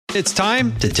It's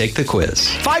time to take the quiz.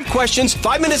 5 questions,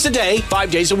 5 minutes a day,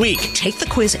 5 days a week. Take the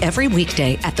quiz every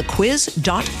weekday at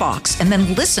thequiz.fox and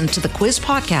then listen to the quiz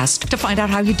podcast to find out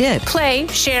how you did. Play,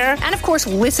 share, and of course,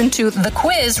 listen to the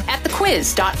quiz at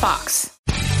thequiz.fox.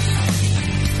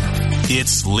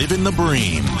 It's Living the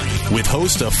Bream with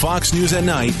host of Fox News at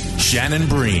Night, Shannon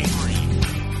Bream.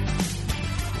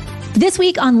 This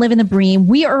week on Living the Bream,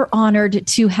 we are honored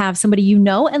to have somebody you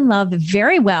know and love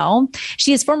very well.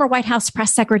 She is former White House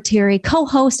press secretary,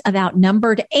 co-host of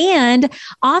Outnumbered, and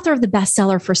author of the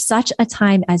bestseller For Such a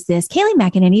Time as This. Kayleigh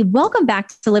McEnany, welcome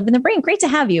back to Living the Bream. Great to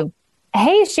have you.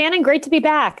 Hey, Shannon, great to be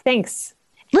back. Thanks.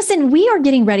 Listen, we are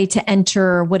getting ready to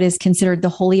enter what is considered the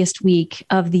holiest week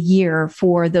of the year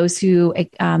for those who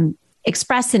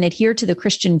express and adhere to the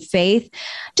Christian faith.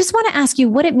 Just want to ask you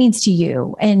what it means to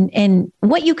you and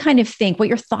what you kind of think, what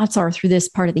your thoughts are through this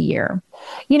part of the year.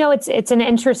 You know, it's an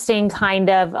interesting kind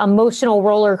of emotional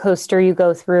roller coaster you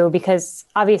go through because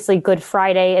obviously Good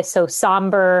Friday is so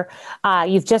somber.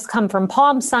 You've just come from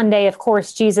Palm Sunday, of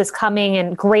course, Jesus coming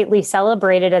and greatly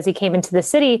celebrated as he came into the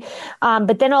city.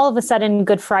 But then all of a sudden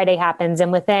Good Friday happens.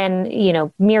 And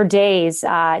within, mere days,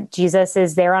 Jesus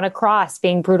is there on a cross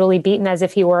being brutally beaten as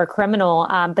if he were a criminal.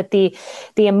 But the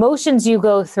emotions you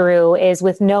go through is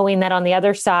with knowing that on the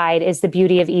other side is the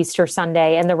beauty of Easter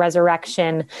Sunday and the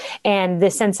resurrection and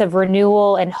the sense of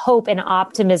renewal and hope and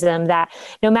optimism that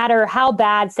no matter how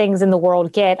bad things in the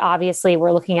world get, obviously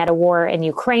we're looking at a war in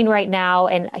Ukraine right now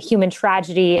and a human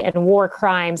tragedy and war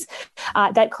crimes,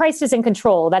 that Christ is in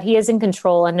control, that he is in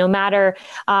control. And no matter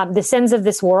the sins of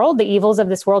this world, the evils of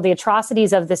this world, the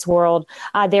atrocities of this world,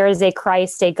 there is a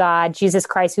Christ, a God, Jesus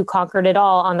Christ, who conquered it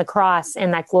all on the cross.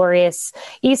 And that glorious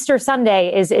Easter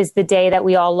Sunday is the day that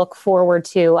we all look forward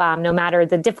to, no matter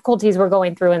the difficulties we're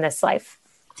going through in this life.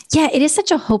 Yeah, it is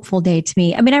such a hopeful day to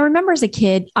me. I mean, I remember as a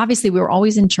kid, obviously we were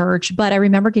always in church, but I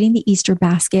remember getting the Easter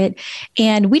basket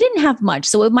and we didn't have much.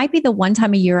 So it might be the one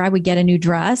time a year I would get a new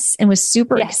dress and was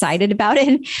super excited about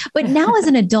it. But now as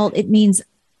an adult, it means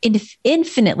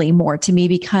infinitely more to me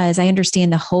because I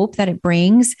understand the hope that it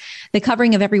brings, the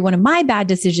covering of every one of my bad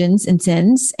decisions and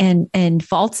sins and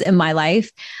faults in my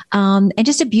life, and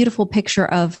just a beautiful picture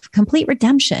of complete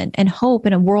redemption and hope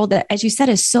in a world that, as you said,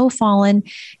 is so fallen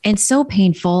and so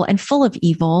painful and full of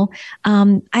evil.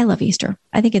 I love Easter.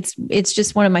 I think it's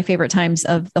just one of my favorite times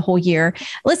of the whole year.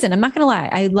 Listen, I'm not going to lie.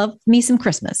 I love me some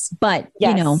Christmas, but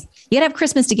you gotta have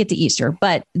Christmas to get to Easter,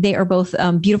 but they are both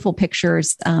beautiful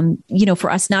pictures, for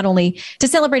us, not only to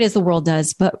celebrate as the world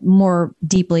does, but more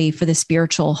deeply for the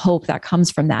spiritual hope that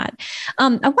comes from that. I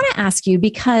want to ask you,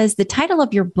 because the title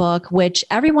of your book, which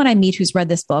everyone I meet who's read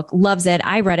this book loves it.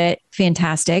 I read it.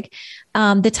 Fantastic.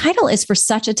 The title is For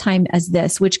Such a Time as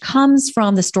This, which comes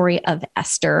from the story of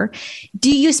Esther.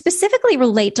 Do you specifically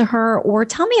relate to her, or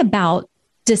tell me about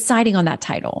deciding on that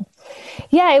title?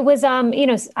 Yeah, it was,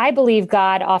 I believe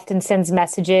God often sends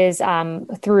messages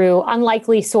through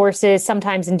unlikely sources,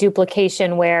 sometimes in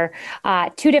duplication, where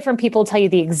 2 different people tell you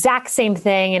the exact same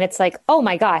thing. And it's like, oh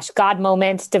my gosh, God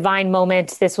moment, divine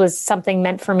moment. This was something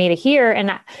meant for me to hear.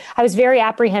 And I was very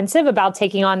apprehensive about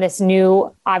taking on this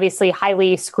new, obviously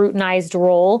highly scrutinized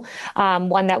role,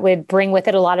 one that would bring with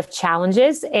it a lot of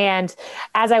challenges. And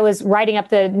as I was riding up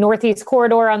the Northeast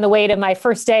corridor on the way to my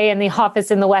first day in the office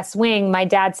in the West Wing, my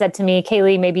dad said to me,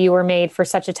 Kayleigh, maybe you were made for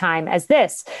such a time as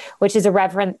this, which is a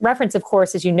reference, of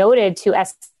course, as you noted, to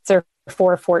Esther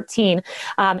 4:14.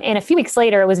 And a few weeks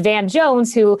later, it was Van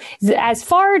Jones, who is as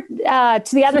far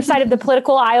to the other side of the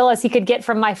political aisle as he could get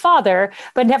from my father,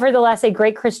 but nevertheless, a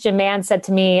great Christian man said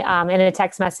to me in a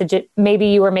text message, maybe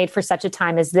you were made for such a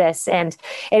time as this. And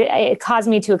it caused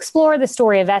me to explore the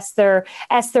story of Esther.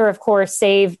 Esther, of course,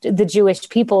 saved the Jewish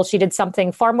people. She did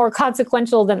something far more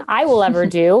consequential than I will ever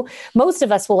do. Most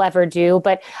of us will ever do.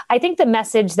 But I think the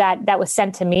message that was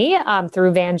sent to me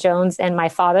through Van Jones and my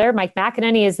father, Mike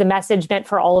McEnany, is the message meant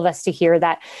for all of us to hear,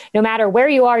 that no matter where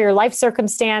you are, your life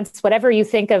circumstance, whatever you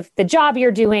think of the job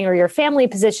you're doing or your family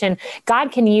position,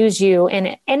 God can use you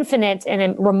in infinite and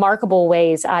in remarkable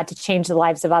ways to change the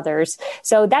lives of others.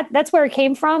 So that's where it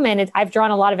came from. And I've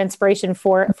drawn a lot of inspiration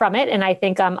from it. And I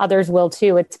think others will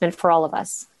too. It's meant for all of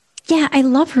us. Yeah, I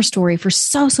love her story for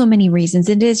so many reasons.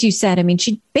 And as you said, I mean,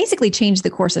 she basically changed the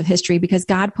course of history because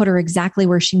God put her exactly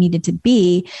where she needed to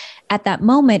be at that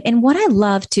moment. And what I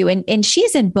love too, and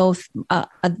she's in both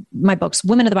my books,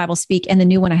 Women of the Bible Speak, and the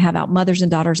new one I have out, Mothers and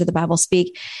Daughters of the Bible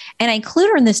Speak. And I include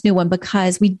her in this new one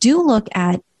because we do look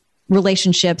at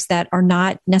relationships that are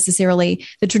not necessarily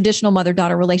the traditional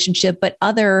mother-daughter relationship, but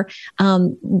other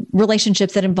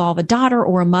relationships that involve a daughter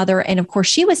or a mother. And of course,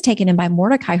 she was taken in by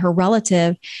Mordecai, her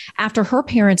relative, after her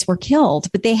parents were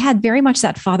killed, but they had very much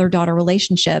that father-daughter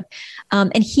relationship.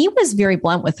 And he was very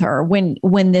blunt with her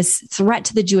when this threat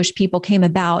to the Jewish people came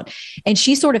about. And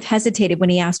she sort of hesitated when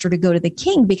he asked her to go to the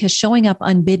king, because showing up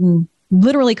unbidden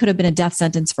literally could have been a death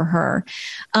sentence for her.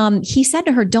 He said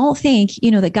to her, don't think,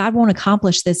 that God won't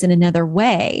accomplish this in another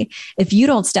way if you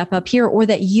don't step up here, or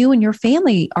that you and your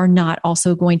family are not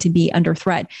also going to be under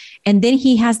threat. And then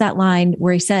he has that line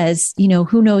where he says,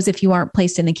 who knows if you aren't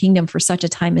placed in the kingdom for such a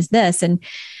time as this. And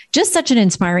just such an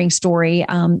inspiring story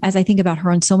as I think about her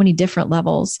on so many different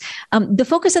levels. The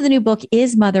focus of the new book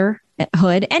is motherhood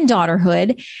and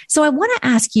daughterhood. So I want to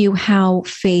ask you how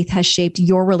faith has shaped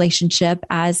your relationship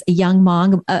as a young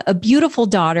mom, a beautiful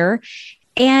daughter,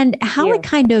 and how it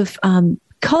kind of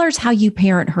colors how you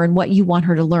parent her and what you want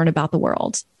her to learn about the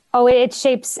world. Oh, it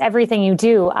shapes everything you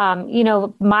do.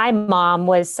 My mom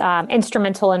was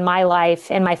instrumental in my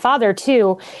life, and my father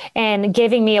too, and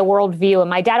giving me a worldview. And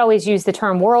my dad always used the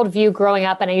term worldview growing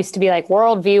up. And I used to be like,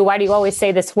 worldview, why do you always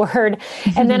say this word?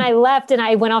 And then I left and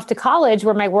I went off to college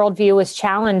where my worldview was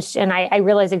challenged. And I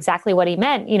realized exactly what he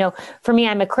meant. For me,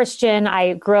 I'm a Christian.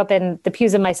 I grew up in the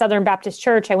pews of my Southern Baptist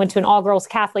church. I went to an all-girls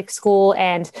Catholic school,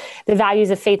 and the values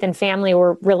of faith and family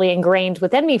were really ingrained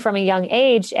within me from a young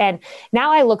age. And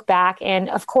now I look back, and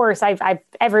of course,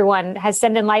 everyone has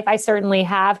sinned in life. I certainly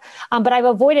have, but I've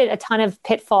avoided a ton of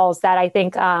pitfalls that I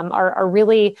think are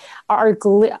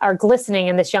glistening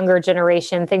in this younger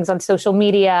generation. Things on social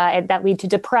media that lead to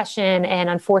depression and,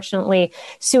 unfortunately,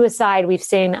 suicide we've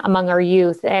seen among our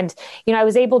youth. And I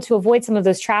was able to avoid some of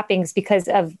those trappings because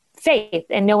of faith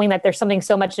and knowing that there's something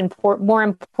so much more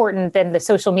important than the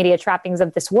social media trappings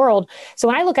of this world. So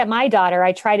when I look at my daughter,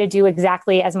 I try to do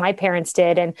exactly as my parents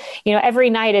did. And,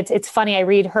 every night it's funny, I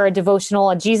read her a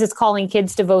devotional, a Jesus Calling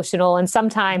Kids devotional. And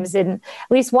sometimes in at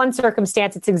least one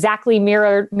circumstance, it's exactly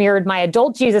mirrored my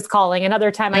adult Jesus calling. Another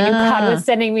time I knew God was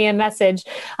sending me a message.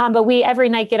 But we every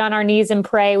night get on our knees and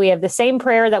pray. We have the same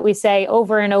prayer that we say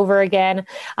over and over again.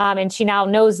 And she now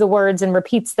knows the words and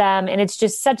repeats them. And it's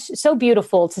just so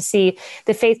beautiful to see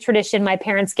the faith tradition my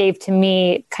parents gave to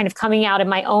me kind of coming out of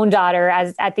my own daughter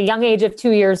at the young age of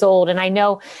 2 years old. And I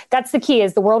know that's the key.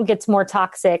 As the world gets more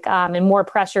toxic and more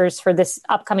pressures for this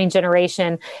upcoming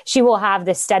generation, she will have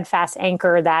this steadfast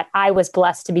anchor that I was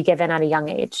blessed to be given at a young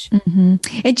age. Mm-hmm.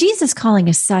 And Jesus Calling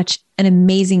is such an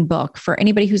amazing book for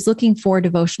anybody who's looking for a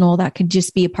devotional that could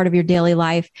just be a part of your daily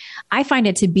life. I find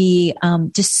it to be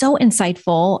just so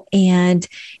insightful, and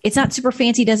it's not super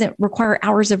fancy, doesn't require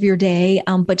hours of your day,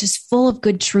 but just full of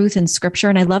good truth and scripture.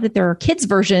 And I love that there are kids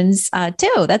versions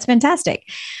too. That's fantastic.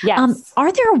 Yes.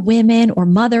 Are there women or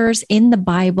mothers in the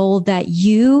Bible that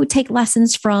you take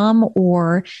lessons from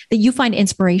or that you find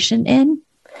inspiration in?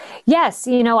 Yes.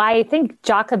 I think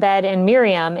Jochebed and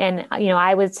Miriam, and,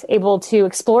 I was able to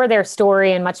explore their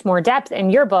story in much more depth in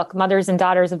your book, Mothers and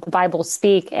Daughters of the Bible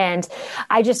Speak. And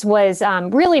I just was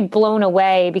really blown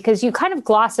away because you kind of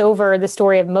gloss over the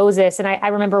story of Moses. And I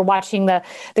remember watching the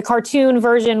cartoon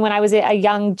version when I was a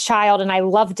young child, and I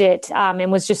loved it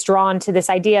and was just drawn to this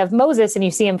idea of Moses. And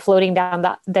you see him floating down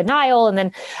the Nile and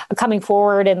then coming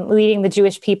forward and leading the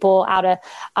Jewish people out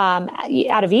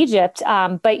of Egypt.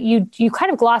 But you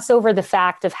kind of gloss over the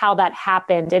fact of how that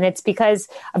happened. And it's because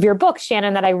of your book,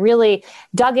 Shannon, that I really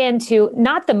dug into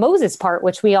not the Moses part,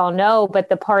 which we all know, but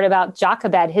the part about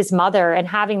Jochebed, his mother, and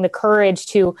having the courage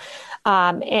to,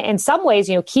 in some ways,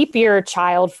 keep your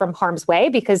child from harm's way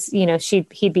because,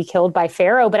 he'd be killed by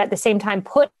Pharaoh, but at the same time,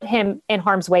 put him in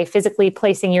harm's way, physically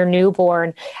placing your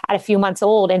newborn at a few months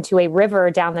old into a river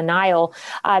down the Nile.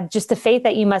 Just the faith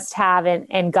that you must have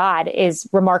in God is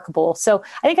remarkable. So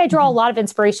I think I draw a lot of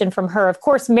inspiration from her. Of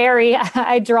course, Mary,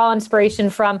 I draw inspiration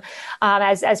from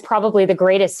as probably the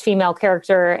greatest female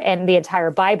character in the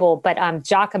entire Bible. But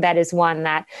Jochebed is one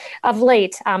that of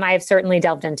late I have certainly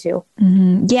delved into.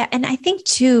 Mm-hmm. Yeah. And I think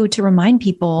too, to remind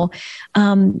people,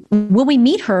 when we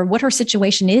meet her, what her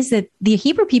situation is, that the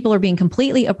Hebrew people are being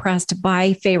completely oppressed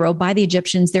by Pharaoh, by the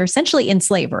Egyptians. They're essentially in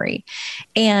slavery.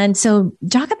 And so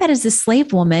Jochebed is this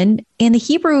slave woman, and the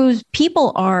Hebrew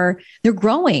people they're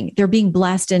growing, they're being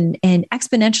blessed and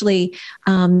exponentially,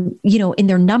 in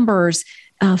their numbers,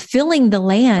 filling the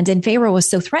land. And Pharaoh was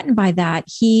so threatened by that.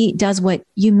 He does what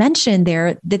you mentioned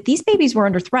there, that these babies were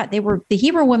under threat. The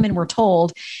Hebrew women were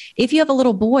told, if you have a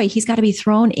little boy, he's got to be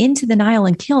thrown into the Nile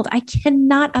and killed. I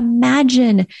cannot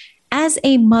imagine as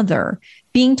a mother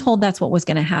being told that's what was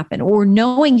going to happen, or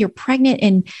knowing you're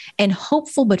pregnant and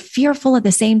hopeful but fearful at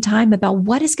the same time about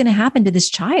what is going to happen to this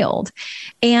child.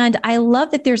 And I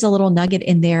love that there's a little nugget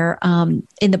in there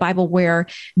in the Bible where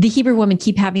the Hebrew women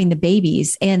keep having the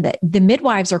babies, and the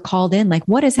midwives are called in, like,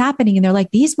 what is happening? And they're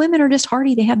like, these women are just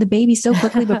hardy. They have the baby so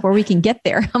quickly before we can get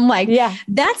there. I'm like, yeah,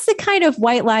 that's the kind of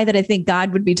white lie that I think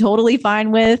God would be totally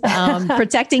fine with,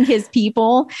 protecting his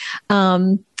people.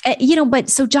 But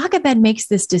so Jochebed makes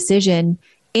this decision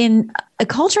in a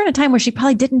culture and a time where she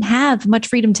probably didn't have much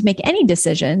freedom to make any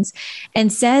decisions,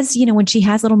 and says, when she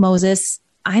has little Moses,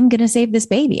 I'm going to save this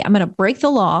baby. I'm going to break the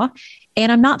law,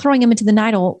 and I'm not throwing him into the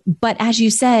Nile. But as you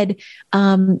said,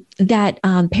 that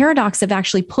paradox of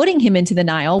actually putting him into the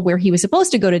Nile where he was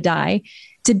supposed to go to die,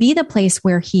 to be the place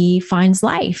where he finds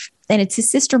life. And it's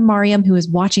his sister Miriam who is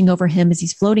watching over him as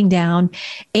he's floating down,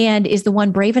 and is the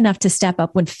one brave enough to step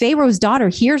up when Pharaoh's daughter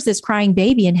hears this crying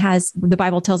baby and the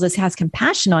Bible tells us, has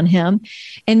compassion on him.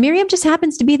 And Miriam just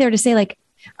happens to be there to say, like,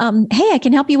 hey, I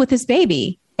can help you with this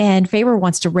baby. And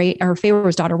Pharaoh's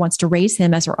daughter wants to raise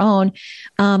him as her own.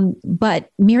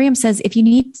 But Miriam says, if you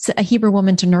need a Hebrew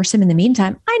woman to nurse him in the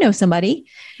meantime, I know somebody.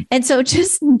 And so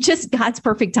just God's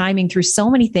perfect timing through so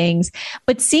many things.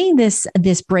 But seeing this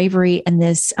bravery and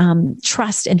this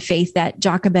trust and faith that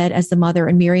Jochebed as the mother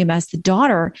and Miriam as the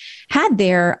daughter had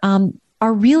there,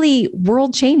 are really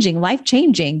world-changing,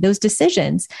 life-changing, those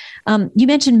decisions. You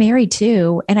mentioned Mary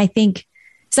too. And I think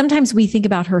sometimes we think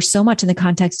about her so much in the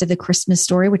context of the Christmas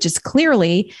story, which is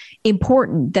clearly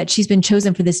important, that she's been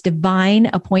chosen for this divine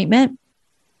appointment.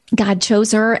 God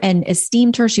chose her and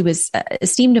esteemed her. She was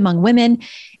esteemed among women,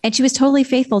 and she was totally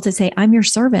faithful to say, I'm your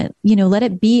servant, let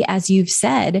it be as you've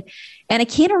said. And I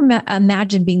can't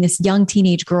imagine being this young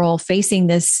teenage girl facing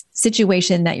this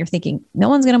situation that you're thinking, no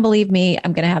one's going to believe me.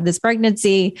 I'm going to have this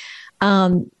pregnancy.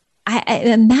 I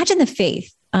imagine the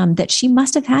faith that she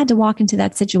must have had to walk into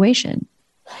that situation.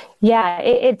 Yeah,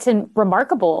 it's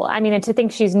remarkable. I mean, and to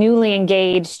think she's newly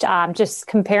engaged, just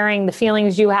comparing the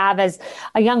feelings you have as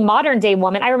a young modern day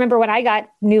woman. I remember when I got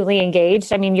newly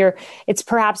engaged. I mean, it's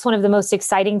perhaps one of the most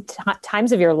exciting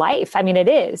times of your life. I mean, it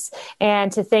is.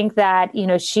 And to think that,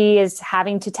 she is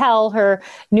having to tell her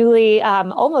newly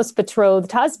almost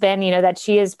betrothed husband, that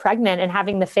she is pregnant, and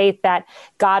having the faith that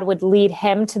God would lead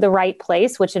him to the right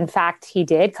place, which in fact he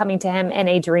did, coming to him in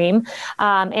a dream,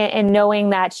 and knowing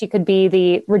that she could be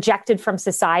the rejected from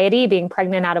society, being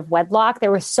pregnant out of wedlock.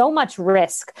 There was so much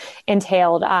risk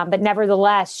entailed, but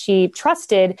nevertheless, she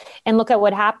trusted, and look at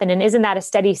what happened. And isn't that a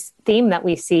steady theme that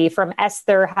we see from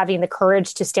Esther having the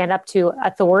courage to stand up to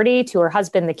authority, to her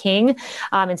husband, the king,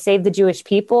 and save the Jewish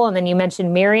people? And then you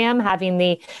mentioned Miriam having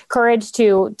the courage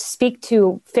to speak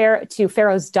to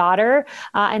Pharaoh's daughter,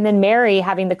 and then Mary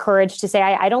having the courage to say,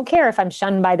 I don't care if I'm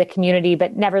shunned by the community,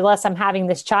 but nevertheless, I'm having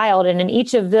this child. And in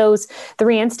each of those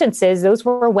three instances, those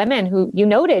were women who, you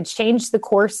noted, changed the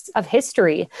course of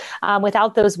history.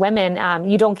 Without those women,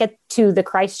 you don't get to the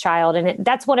Christ child. And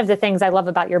that's one of the things I love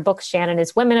about your book, Shannon,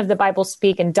 is women of the Bible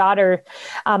speak, and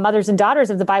mothers and daughters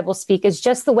of the Bible speak, is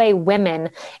just the way women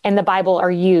in the Bible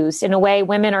are used. In a way,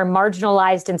 women are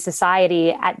marginalized in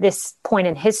society at this point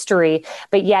in history,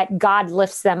 but yet God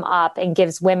lifts them up and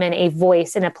gives women a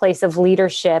voice in a place of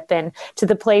leadership, and to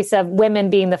the place of women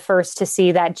being the first to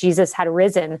see that Jesus had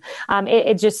risen.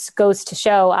 It just goes to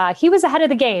show he was ahead of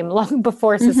the game long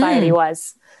before society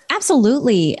was.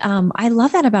 Absolutely. I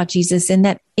love that about Jesus, and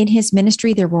that in his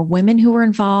ministry, there were women who were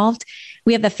involved.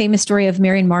 We have the famous story of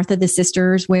Mary and Martha, the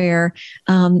sisters, where,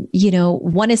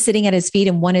 one is sitting at his feet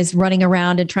and one is running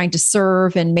around and trying to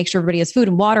serve and make sure everybody has food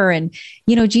and water. And,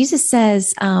 Jesus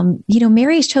says,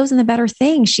 Mary's chosen the better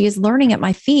thing. She is learning at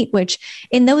my feet, which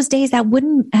in those days, that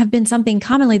wouldn't have been something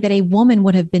commonly that a woman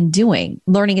would have been doing,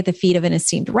 learning at the feet of an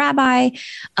esteemed rabbi,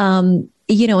 and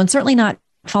certainly not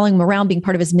following him around, being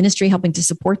part of his ministry, helping to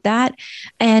support that.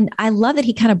 And I love that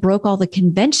he kind of broke all the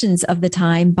conventions of the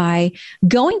time by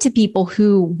going to people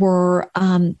who were,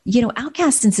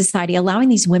 outcasts in society, allowing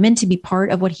these women to be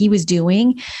part of what he was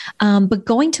doing. But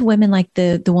going to women like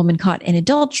the woman caught in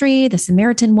adultery, the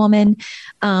Samaritan woman,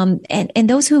 and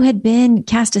those who had been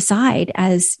cast aside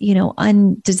as,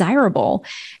 undesirable,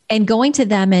 and going to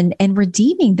them and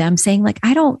redeeming them, saying, like,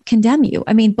 I don't condemn you.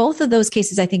 I mean, both of those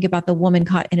cases, I think about the woman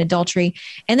caught in adultery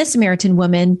and the Samaritan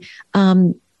woman,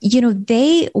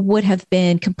 they would have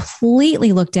been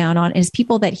completely looked down on as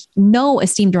people that no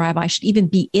esteemed rabbi should even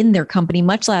be in their company,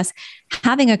 much less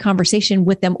having a conversation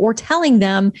with them or telling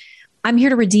them, I'm here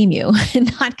to redeem you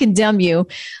and not condemn you.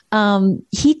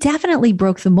 He definitely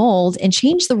broke the mold and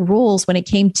changed the rules when it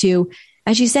came to,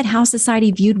 as you said, how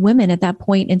society viewed women at that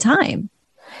point in time.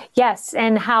 Yes,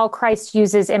 and how Christ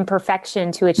uses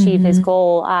imperfection to achieve his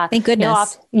goal. Thank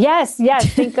goodness. Yes,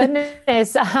 thank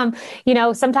goodness.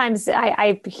 Sometimes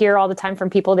I hear all the time from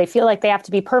people, they feel like they have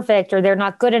to be perfect or they're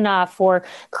not good enough or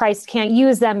Christ can't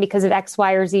use them because of X,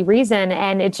 Y, or Z reason.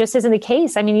 And it just isn't the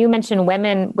case. I mean, you mentioned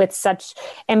women with such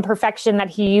imperfection that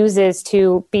he uses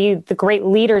to be the great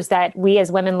leaders that we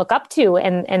as women look up to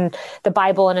in the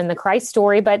Bible and in the Christ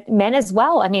story, but men as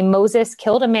well. I mean, Moses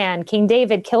killed a man, King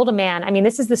David killed a man. I mean,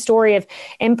 this is the story of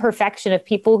imperfection of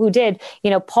people who did,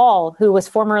 Paul, who was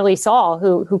formerly Saul,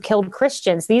 who killed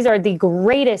Christians. These are the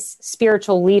greatest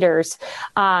spiritual leaders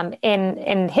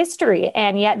in history.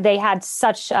 And yet they had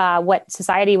such what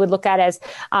society would look at as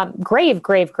grave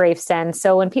sin.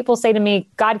 So when people say to me,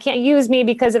 God can't use me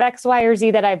because of X, Y, or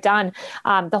Z that I've done,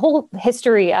 the whole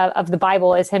history of the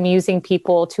Bible is him using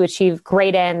people to achieve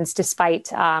great ends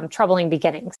despite troubling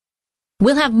beginnings.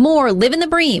 We'll have more Live in the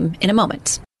Bream in a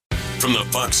moment. From the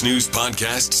Fox News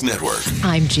Podcasts Network.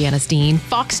 I'm Janice Dean,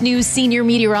 Fox News senior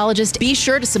meteorologist. Be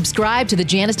sure to subscribe to the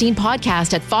Janice Dean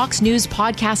podcast at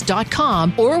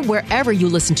foxnewspodcast.com or wherever you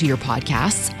listen to your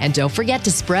podcasts. And don't forget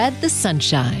to spread the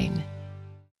sunshine.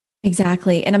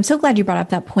 Exactly. And I'm so glad you brought up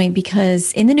that point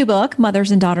because in the new book,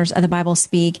 Mothers and Daughters of the Bible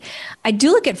Speak, I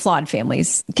do look at flawed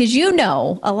families because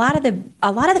a lot of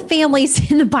the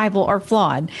families in the Bible are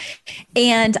flawed.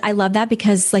 And I love that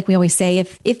because like we always say,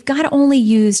 if God only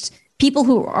used people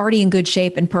who are already in good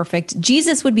shape and perfect,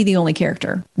 Jesus would be the only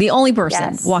character, the only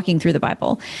person walking through the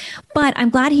Bible. But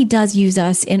I'm glad he does use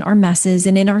us in our messes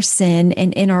and in our sin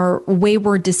and in our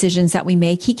wayward decisions that we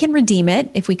make. He can redeem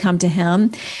it if we come to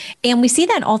him. And we see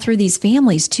that all through these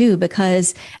families too,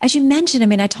 because as you mentioned, I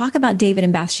mean, I talk about David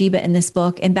and Bathsheba in this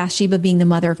book and Bathsheba being the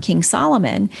mother of King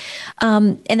Solomon.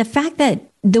 And the fact that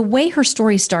the way her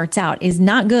story starts out is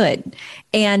not good.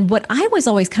 And what I was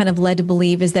always kind of led to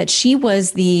believe is that she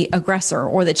was the aggressor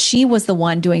or that she was the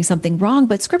one doing something wrong.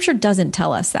 But scripture doesn't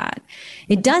tell us that.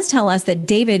 It does tell us that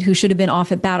David, who should have been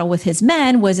off at battle with his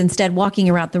men, was instead walking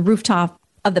around the rooftop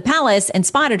of the palace and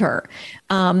spotted her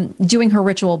doing her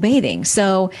ritual bathing.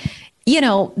 So,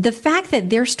 the fact that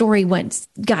their story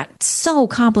got so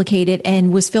complicated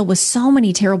and was filled with so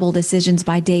many terrible decisions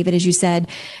by David, as you said,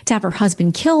 to have her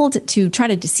husband killed, to try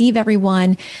to deceive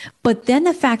everyone. But then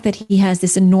the fact that he has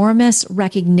this enormous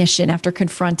recognition after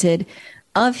confronted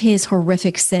of his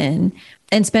horrific sin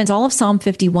and spends all of Psalm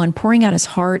 51 pouring out his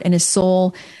heart and his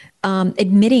soul,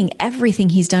 admitting everything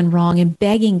he's done wrong and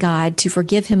begging God to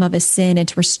forgive him of his sin and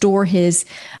to restore his,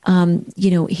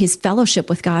 his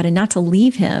fellowship with God and not to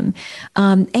leave him.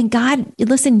 And God,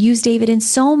 used David in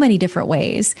so many different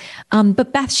ways.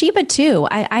 But Bathsheba too,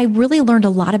 I really learned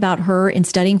a lot about her in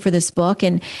studying for this book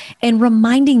and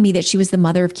reminding me that she was the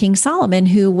mother of King Solomon,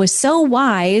 who was so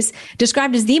wise,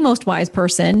 described as the most wise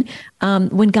person.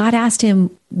 When God asked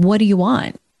him, "What do you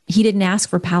want?" He didn't ask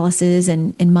for palaces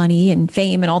and money and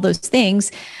fame and all those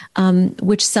things,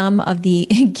 which some of the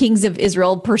kings of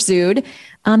Israel pursued.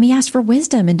 He asked for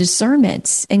wisdom and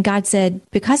discernment. And God said,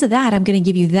 because of that, I'm going to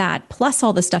give you that, plus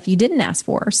all the stuff you didn't ask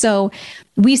for. So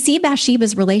we see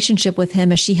Bathsheba's relationship with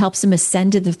him as she helps him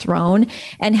ascend to the throne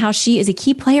and how she is a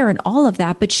key player in all of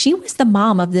that. But she was the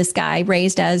mom of this guy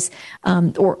raised as,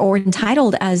 or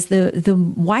entitled as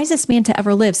the wisest man to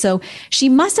ever live. So she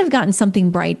must have gotten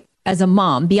something bright as a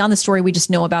mom beyond the story we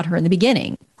just know about her in the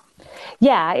beginning.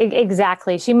 Yeah,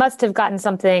 exactly. She must have gotten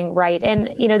something right.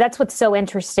 And, that's what's so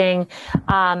interesting,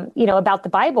 about the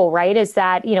Bible, right? Is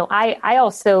that, I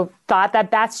also thought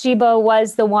that Bathsheba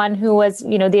was the one who was,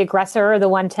 the aggressor or the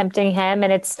one tempting him.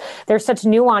 And there's such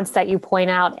nuance that you point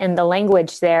out in the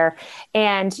language there.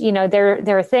 And,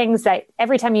 there are things that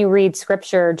every time you read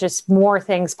scripture, just more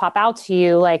things pop out to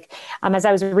you. Like, as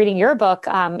I was reading your book,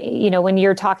 when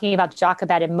you're talking about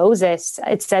Jochebed and Moses,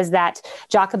 it says that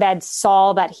Jochebed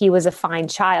saw that he was a fine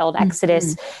child,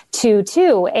 Exodus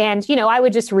 2:2. And, I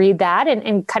would just read that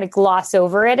and kind of gloss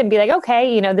over it and be like,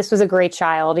 okay, this was a great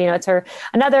child. It's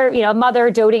another, a mother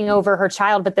doting over her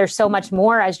child, but there's so much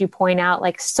more, as you point out,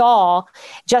 like Saul,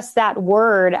 just that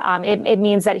word, it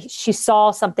means that she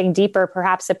saw something deeper,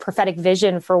 perhaps a prophetic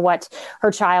vision for what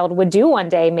her child would do one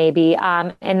day, maybe.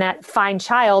 And that fine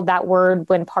child, that word,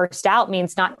 when parsed out,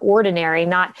 means not ordinary,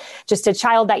 not just a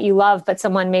child that you love, but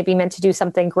someone maybe meant to do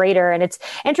something greater. And it's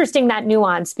interesting, that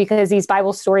nuance, because these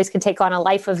Bible stories can take on a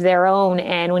life of their own.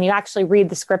 And when you actually read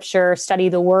the scripture, study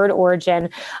the word origin,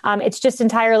 it's just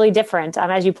entirely different,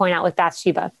 as you point out with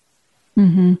Bathsheba.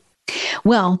 Mm-hmm.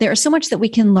 Well, there is so much that we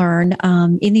can learn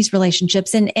in these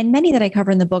relationships. And many that I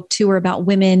cover in the book, too, are about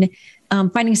women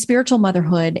finding spiritual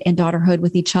motherhood and daughterhood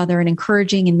with each other and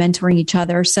encouraging and mentoring each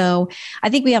other. So I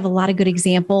think we have a lot of good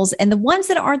examples. And the ones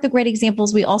that aren't the great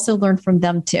examples, we also learn from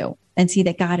them, too, and see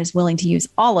that God is willing to use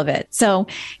all of it. So,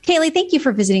 Kayleigh, thank you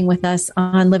for visiting with us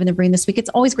on Living the Bream this week. It's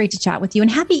always great to chat with you. And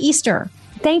happy Easter.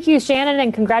 Thank you, Shannon,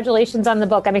 and congratulations on the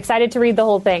book. I'm excited to read the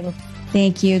whole thing.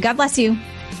 Thank you. God bless you.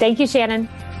 Thank you, Shannon.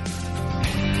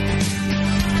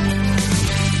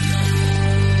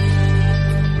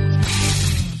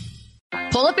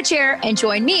 Pull up a chair and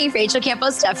join me, Rachel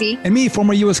Campos Duffy. And me,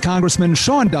 former U.S. Congressman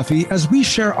Sean Duffy, as we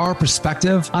share our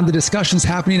perspective on the discussions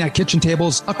happening at kitchen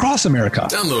tables across America.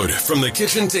 Download From the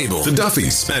Kitchen Table, The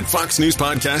Duffys, at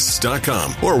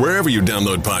foxnewspodcasts.com or wherever you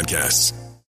download podcasts.